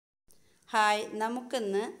Hi,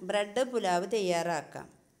 നമുക്കിന്ന് bread pulao തയ്യാറാക്കാം.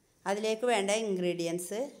 അതിലേക്ക് വേണ്ട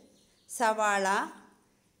ഇൻഗ്രീഡിയൻസ്: സവാള,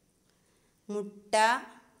 മുട്ട,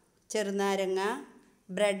 ചെറുനാരങ്ങ,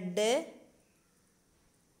 ബ്രെഡ്,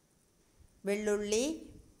 വെള്ളുള്ളി,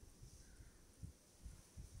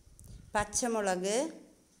 പച്ചമുളക്,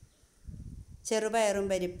 ചെറുപയറും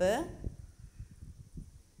പരിപ്പ്,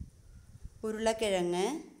 ഉരുളക്കിഴങ്ങ്,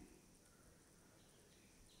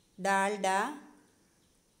 ഡാൽഡ,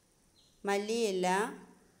 മല്ലിയില,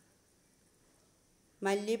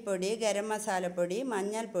 മല്ലിപ്പൊടി, ഗരം മസാലപ്പൊടി,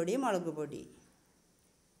 മഞ്ഞൾപ്പൊടി, മുളക് പൊടി.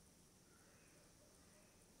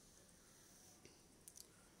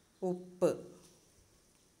 ഉപ്പ്.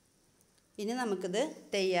 ഇനി നമുക്കിത്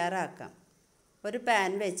തയ്യാറാക്കാം. ഒരു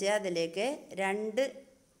പാൻ വെച്ച് അതിലേക്ക് 2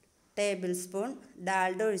 ടേബിൾ സ്പൂൺ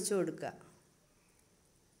ഡാൽഡ ഒഴിച്ചു കൊടുക്കുക.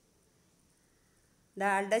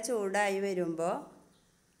 ഡാൽഡ ചൂടായി വരുമ്പോൾ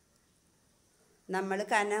നമ്മൾ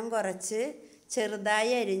കനം കുറച്ച്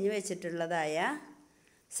ചെറുതായി അരിഞ്ഞു വെച്ചിട്ടുള്ളതായ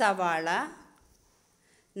സവാള,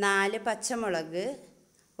 4 പച്ചമുളക്,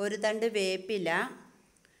 1 തണ്ട് വേപ്പില,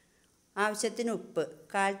 ആവശ്യത്തിന് ഉപ്പ്,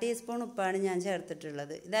 1/4 ടീസ്പൂൺ ഉപ്പാണ് ഞാൻ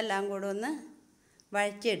ചേർത്തിട്ടുള്ളത്. ഇതെല്ലാം കൂടെ ഒന്ന്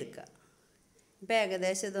വഴറ്റിയെടുക്കുക. ഇപ്പോൾ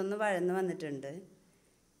ഏകദേശം ഇതൊന്ന് വഴന്ന് വന്നിട്ടുണ്ട്.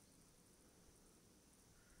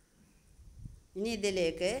 ഇനി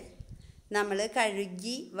ഇതിലേക്ക് നമ്മൾ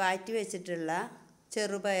കഴുകി വാറ്റി വെച്ചിട്ടുള്ള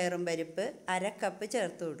ചെറുപയറും പരിപ്പ് 1/2 കപ്പ്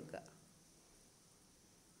ചേർത്ത് കൊടുക്കുക.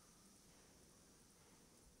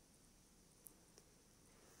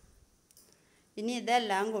 ഇനി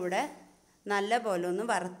ഇതെല്ലാം കൂടെ നല്ല പോലെ ഒന്ന്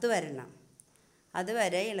വറുത്ത് വരണം.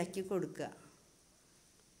 അതുവരെ ഇളക്കി കൊടുക്കുക.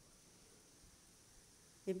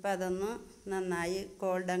 ഇപ്പം അതൊന്ന് നന്നായി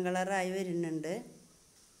ഗോൾഡൻ കളറായി വരുന്നുണ്ട്.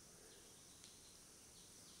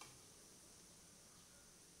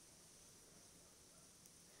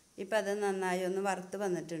 ഇപ്പം അത് നന്നായി ഒന്ന് വറുത്ത്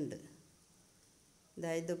വന്നിട്ടുണ്ട്.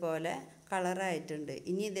 ഇതുപോലെ കളറായിട്ടുണ്ട്.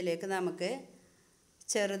 ഇനി ഇതിലേക്ക് നമുക്ക്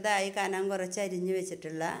ചെറുതായി കനം കുറച്ച് അരിഞ്ഞു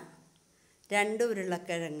വെച്ചിട്ടുള്ള 2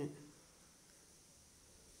 ഉരുളക്കിഴങ്ങ്.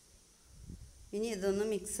 ഇനി ഇതൊന്ന്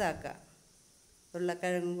മിക്സാക്കാം.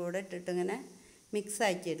 ഉരുളക്കിഴങ്ങും കൂടെ ഇട്ടിട്ടിങ്ങനെ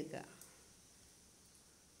മിക്സാക്കി എടുക്കുക.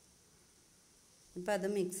 ഇപ്പം അത്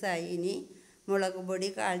മിക്സായി. ഇനി മുളക് പൊടി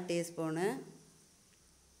 1/4 ടീസ്പൂണ്,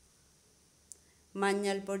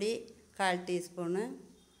 മഞ്ഞൾപ്പൊടി 1/4 ടീസ്പൂണ്,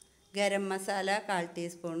 ഗരം മസാല 1/4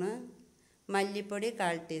 ടീസ്പൂണ്, മല്ലിപ്പൊടി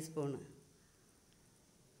 1/4 ടീസ്പൂണ്.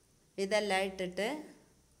 ഇതെല്ലാം ഇട്ടിട്ട്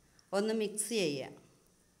ഒന്ന് മിക്സ് ചെയ്യാം.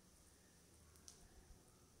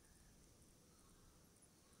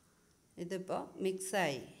 ഇതിപ്പോൾ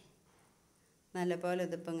മിക്സായി. നല്ലപോലെ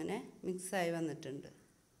ഇതിപ്പോൾ ഇങ്ങനെ മിക്സായി വന്നിട്ടുണ്ട്.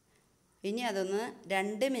 ഇനി അതൊന്ന്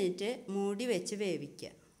 2 മിനിറ്റ് മൂടി വെച്ച്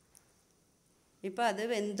വേവിക്കുക. ഇപ്പോൾ അത്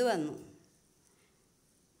വെന്ത് വന്നു.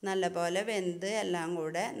 നല്ല പോലെ വെന്ത് എല്ലാം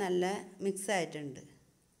കൂടെ നല്ല മിക്സായിട്ടുണ്ട്.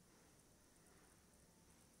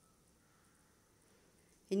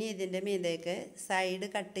 ഇനി ഇതിൻ്റെ മീതേക്ക് സൈഡ്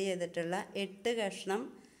കട്ട് ചെയ്തിട്ടുള്ള 8 കഷ്ണം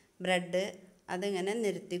ബ്രെഡ് അതിങ്ങനെ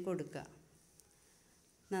നിരത്തി കൊടുക്കുക.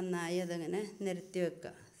 നന്നായി അതിങ്ങനെ നിരത്തി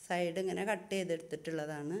വെക്കുക. സൈഡ് ഇങ്ങനെ കട്ട്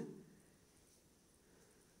ചെയ്തെടുത്തിട്ടുള്ളതാണ്.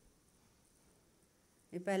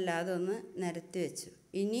 ഇപ്പം എല്ലാതും ഒന്ന് നിരത്തി വെച്ചു.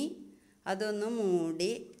 ഇനി അതൊന്ന് മൂടി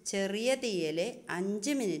ചെറിയ തീയിൽ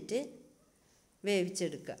 5 മിനിറ്റ്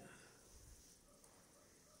വേവിച്ചെടുക്കുക.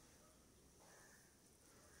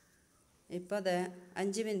 ഇപ്പോൾ അത്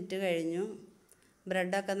 5 മിനിറ്റ് കഴിഞ്ഞു.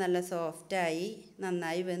 ബ്രെഡൊക്കെ നല്ല സോഫ്റ്റായി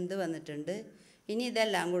നന്നായി വെന്ത് വന്നിട്ടുണ്ട്. ഇനി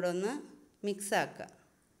ഇതെല്ലാം കൂടെ ഒന്ന് മിക്സാക്കുക.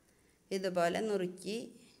 ഇതുപോലെ നുറുക്കി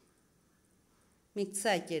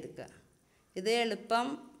മിക്സാക്കി എടുക്കുക. ഇത് എളുപ്പം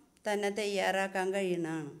തന്നെ തയ്യാറാക്കാൻ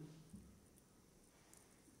കഴിയുന്നതാണ്.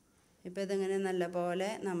 ഇപ്പോൾ ഇതിങ്ങനെ നല്ല പോലെ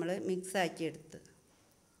നമ്മൾ മിക്സാക്കിയെടുത്ത്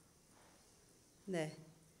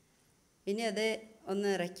ഇനി അത് ഒന്ന്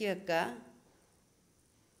ഇറക്കി വെക്കുക.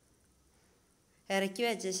 ഇറക്കി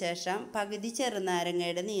വെച്ച ശേഷം പകുതി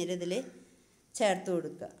ചെറുനാരങ്ങയുടെ നീരിതിൽ ചേർത്ത്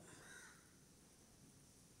കൊടുക്കുക.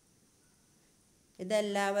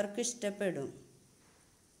 ഇതെല്ലാവർക്കും ഇഷ്ടപ്പെടും.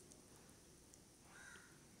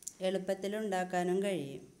 എളുപ്പത്തിൽ ഉണ്ടാക്കാനും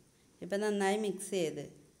കഴിയും. ഇപ്പം നന്നായി മിക്സ് ചെയ്ത്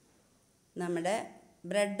നമ്മുടെ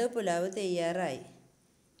ബ്രെഡ് പുലാവ് തയ്യാറായി.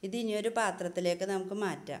 ഇത് ഇനിയൊരു പാത്രത്തിലേക്ക് നമുക്ക്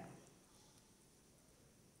മാറ്റാം.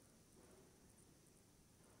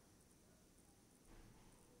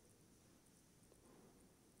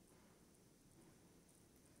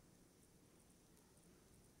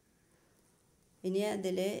 ഇനി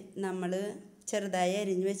അതിൽ നമ്മൾ ചെറുതായി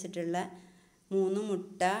അരിഞ്ഞു വെച്ചിട്ടുള്ള 3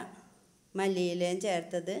 മുട്ട മല്ലിയിലയും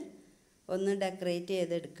ചേർത്തത് ഒന്ന് ഡെക്കറേറ്റ്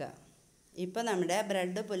ചെയ്തെടുക്കുക. ഇപ്പോൾ നമ്മുടെ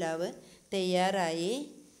ബ്രെഡ് പുലാവ് തയ്യാറായി.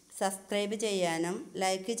 സബ്സ്ക്രൈബ് ചെയ്യാനും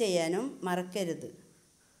ലൈക്ക് ചെയ്യാനും മറക്കരുത്.